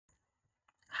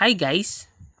Hi guys!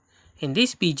 In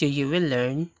this video you will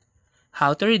learn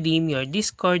how to redeem your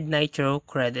Discord Nitro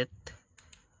credit.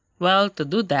 Well, to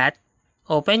do that,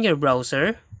 open your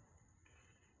browser,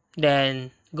 then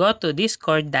go to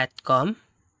discord.com.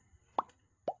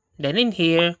 Then in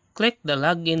here, click the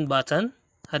login button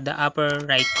at the upper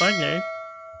right corner.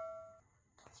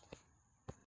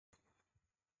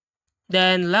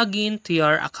 Then log in to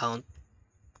your account.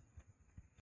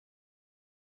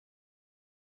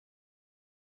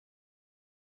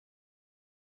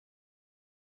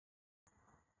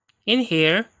 In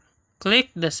here,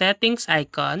 click the settings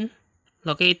icon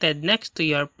located next to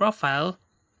your profile.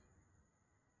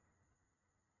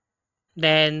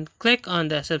 Then click on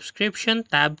the subscription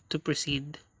tab to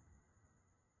proceed.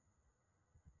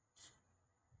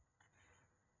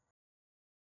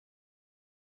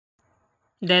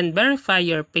 Then verify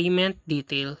your payment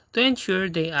detail to ensure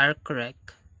they are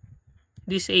correct.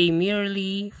 This is a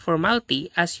merely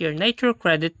formality as your Nitro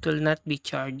credit will not be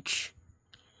charged.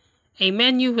 A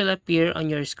menu will appear on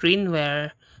your screen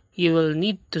where you will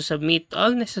need to submit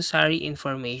all necessary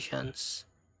informations.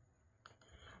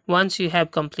 Once you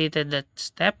have completed that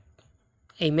step,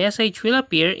 a message will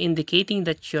appear indicating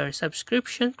that your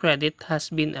subscription credit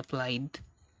has been applied.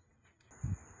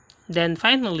 Then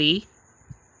finally,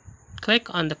 click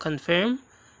on the confirm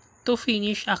to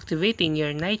finish activating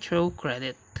your Nitro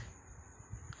credit.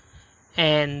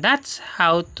 And that's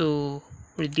how to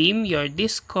redeem your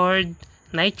Discord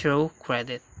Nitro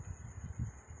credit.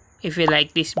 If you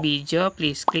like this video,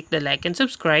 please click the like and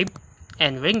subscribe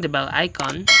and ring the bell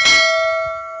icon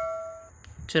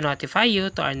to notify you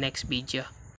to our next video.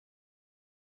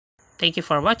 Thank you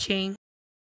for watching.